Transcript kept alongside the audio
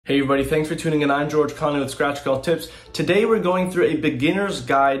Hey everybody, thanks for tuning in. I'm George Conley with Scratch Golf Tips. Today we're going through a beginner's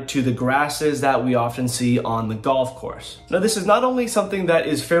guide to the grasses that we often see on the golf course. Now this is not only something that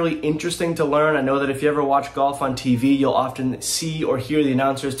is fairly interesting to learn. I know that if you ever watch golf on TV, you'll often see or hear the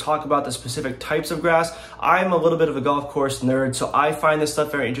announcers talk about the specific types of grass. I'm a little bit of a golf course nerd, so I find this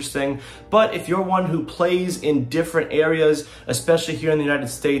stuff very interesting. But if you're one who plays in different areas, especially here in the United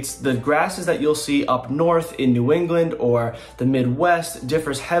States, the grasses that you'll see up north in New England or the Midwest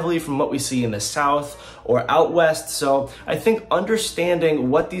differs heavily from what we see in the South or out west. So I think understanding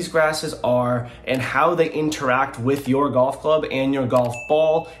what these grasses are and how they interact with your golf club and your golf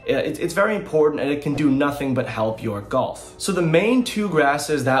ball, it's very important, and it can do nothing but help your golf. So the main two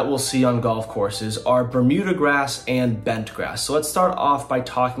grasses that we'll see on golf courses are Bermuda grass and bent grass. So let's start off by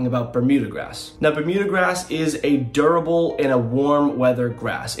talking about Bermuda grass. Now Bermuda grass is a durable and a warm weather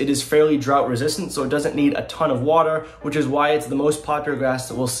grass. It is fairly drought resistant, so it doesn't need a ton of water, which is why it's the most popular grass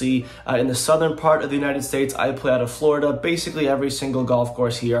that we'll see in the southern part of the United States. I play out of Florida. Basically every single golf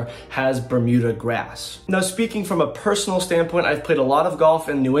course here has Bermuda grass. Now speaking from a personal standpoint, I've played a lot of golf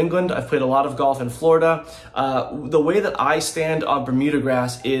in New England. I've played a lot of golf in Florida. The way that I stand on Bermuda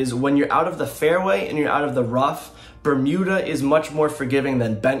grass is when you're out of the fairway and you're out of the rough, Bermuda is much more forgiving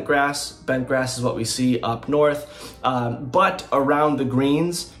than bent grass. Bent grass is what we see up north, but around the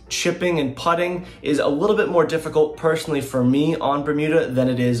greens, chipping and putting is a little bit more difficult personally for me on Bermuda than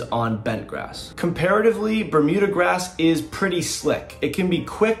it is on bent grass. Comparatively, Bermuda grass is pretty slick. It can be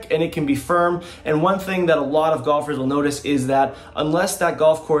quick and it can be firm, and one thing that a lot of golfers will notice is that unless that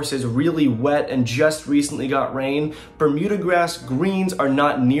golf course is really wet and just recently got rain, Bermuda grass greens are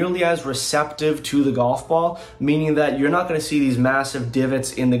not nearly as receptive to the golf ball, meaning that you're not going to see these massive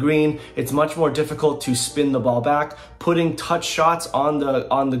divots in the green. It's much more difficult to spin the ball back. Putting touch shots on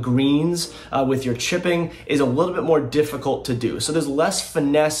the greens with your chipping is a little bit more difficult to do. So there's less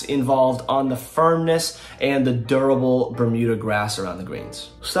finesse involved on the firmness and the durable Bermuda grass around the greens.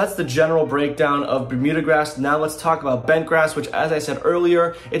 So that's the general breakdown of Bermuda grass. Now let's talk about bent grass, which, as I said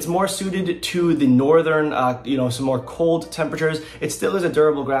earlier, it's more suited to the northern, some more cold temperatures. It still is a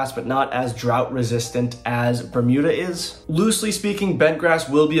durable grass, but not as drought resistant as Bermuda is. Loosely speaking, bent grass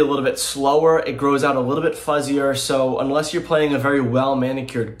will be a little bit slower. It grows out a little bit fuzzier, so unless you're playing a very well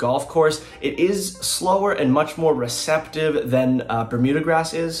manicured golf course, it is slower and much more receptive than Bermuda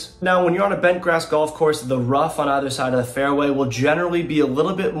grass is. Now, when you're on a bent grass golf course, the rough on either side of the fairway will generally be a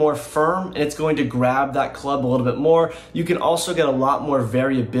little bit more firm, and it's going to grab that club a little bit more. You can also get a lot more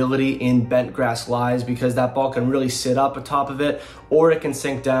variability in bent grass lies because that ball can really sit up atop of it, or it can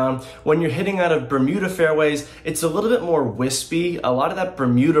sink down. When you're hitting out of Bermuda fairways, it's a little bit more wispy. A lot of that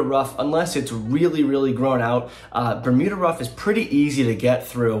Bermuda rough, unless it's really, really grown out, Bermuda rough is pretty easy to get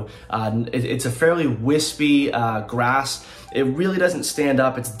through. It's a fairly wispy grass. It really doesn't stand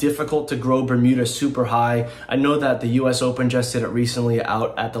up. It's difficult to grow Bermuda super high. I know that the US Open just did it recently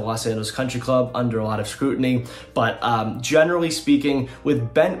out at the Los Angeles Country Club under a lot of scrutiny, but generally speaking,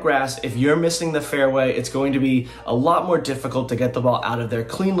 with bent grass, if you're missing the fairway, it's going to be a lot more difficult to get the ball out of there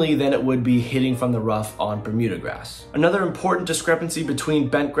cleanly than it would be hitting from the rough on Bermuda grass. Another important discrepancy between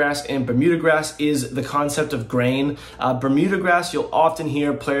bent grass and Bermuda grass is the concept of grain. Bermuda grass, you'll often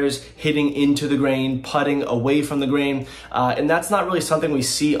hear players hitting into the grain, putting away from the grain, and that's not really something we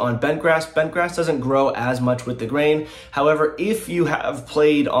see on bent grass. Bent grass doesn't grow as much with the grain. However, if you have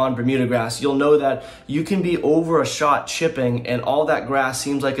played on Bermuda grass, you'll know that you can be over a shot chipping and all that grass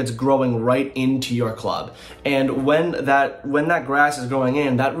seems like it's growing right into your club. And when that grass is growing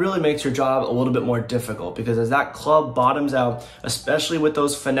in, that really makes your job a little bit more difficult, because as that club bottoms out, especially with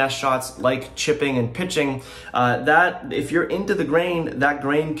those finesse shots like chipping and pitching, that if you're into the grain, that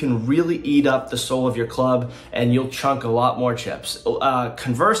grain can really eat up the sole of your club and you'll chunk a lot more chips.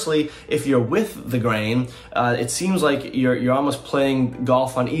 Conversely, if you're with the grain, it seems like you're almost playing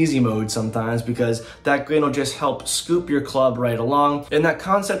golf on easy mode sometimes, because that grain will just help scoop your club right along. And that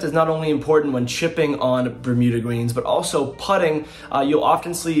concept is not only important when chipping on Bermuda greens, but also putting. You'll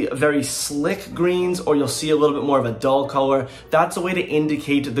often see very slick greens, or you'll see a little bit more of a dull color. That's a way to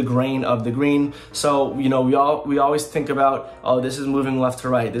indicate the grain of the green. So, we always think about, oh, this is moving left to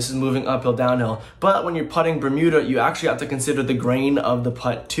right, this is moving uphill, downhill. But when you're putting Bermuda, you actually have to consider the grain of the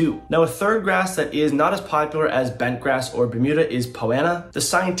putt too. Now, a third grass that is not as popular as bent grass or Bermuda is Poana. The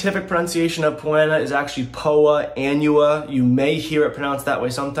scientific pronunciation of Poana is actually Poa Annua. You may hear it pronounced that way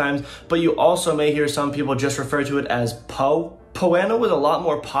sometimes, but you also may hear some people just refer to it as Po. Poana was a lot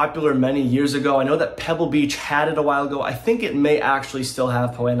more popular many years ago. I know that Pebble Beach had it a while ago. I think it may actually still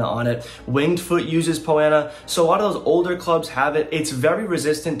have Poana on it. Winged Foot uses Poana, so a lot of those older clubs have it. It's very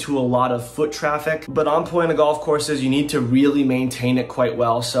resistant to a lot of foot traffic, but on Poana golf courses, you need to really maintain it quite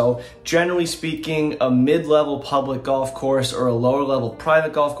well. So generally speaking, a mid-level public golf course or a lower-level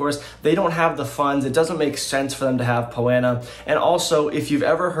private golf course, they don't have the funds. It doesn't make sense for them to have Poana. And also, if you've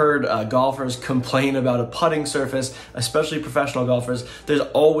ever heard golfers complain about a putting surface, especially professional golfers, there's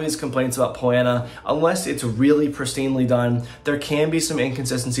always complaints about Poana. Unless it's really pristinely done, there can be some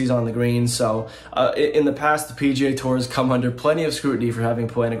inconsistencies on the greens. So in the past, the PGA Tour has come under plenty of scrutiny for having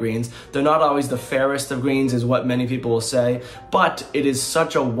Poana greens. They're not always the fairest of greens, is what many people will say, but it is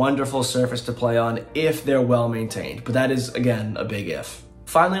such a wonderful surface to play on if they're well maintained. But that is, again, a big if.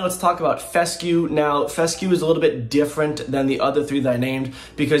 Finally, let's talk about fescue. Now, fescue is a little bit different than the other three that I named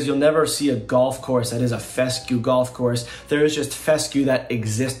because you'll never see a golf course that is a fescue golf course. There is just fescue that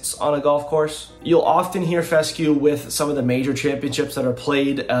exists on a golf course. You'll often hear fescue with some of the major championships that are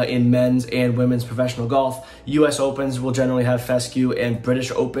played in men's and women's professional golf. US Opens will generally have fescue, and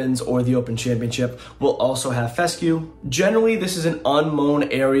British Opens or the Open Championship will also have fescue. Generally, this is an unmown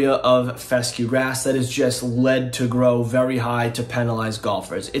area of fescue grass that is just led to grow very high to penalize golf.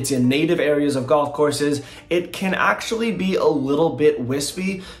 It's in native areas of golf courses. It can actually be a little bit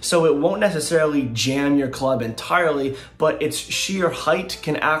wispy, so it won't necessarily jam your club entirely, but its sheer height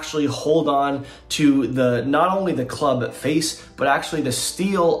can actually hold on to not only the club face, but actually the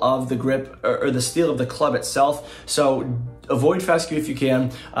steel of the grip or the steel of the club itself. So avoid fescue if you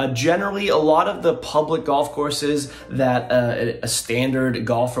can. Generally, a lot of the public golf courses that a standard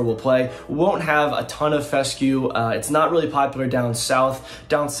golfer will play won't have a ton of fescue. It's not really popular down south.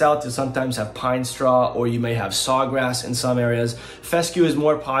 Down south, you sometimes have pine straw, or you may have sawgrass in some areas. Fescue is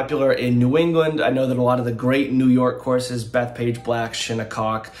more popular in New England. I know that a lot of the great New York courses, Bethpage Black,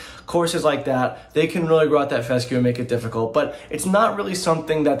 Shinnecock, courses like that, they can really grow out that fescue and make it difficult, but it's not really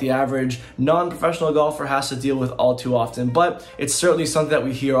something that the average non-professional golfer has to deal with all too often, but it's certainly something that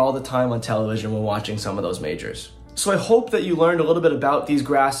we hear all the time on television when watching some of those majors. So I hope that you learned a little bit about these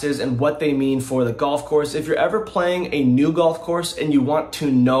grasses and what they mean for the golf course. If you're ever playing a new golf course and you want to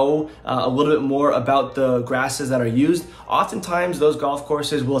know a little bit more about the grasses that are used, oftentimes those golf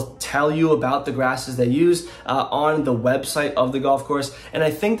courses will tell you about the grasses they use on the website of the golf course. And I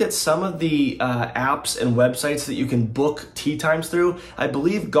think that some of the apps and websites that you can book tee times through, I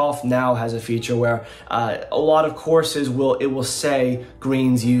believe Golf Now has a feature where a lot of courses will say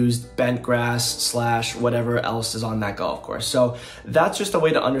greens used, bent grass / whatever else is on that golf course. So that's just a way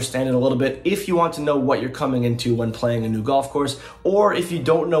to understand it a little bit if you want to know what you're coming into when playing a new golf course, or if you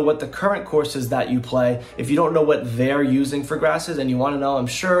don't know what the current courses that you play, if you don't know what they're using for grasses and you want to know, I'm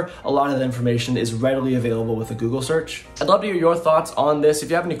sure a lot of that information is readily available with a Google search. I'd love to hear your thoughts on this.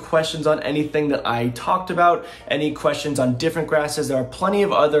 If you have any questions on anything that I talked about, any questions on different grasses, there are plenty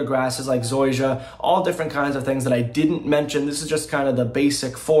of other grasses like zoysia, all different kinds of things that I didn't mention. This is just kind of the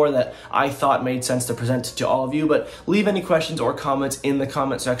basic 4 that I thought made sense to present to all of you, but leave any questions or comments in the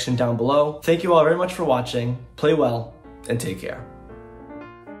comment section down below. Thank you all very much for watching. Play well and take care.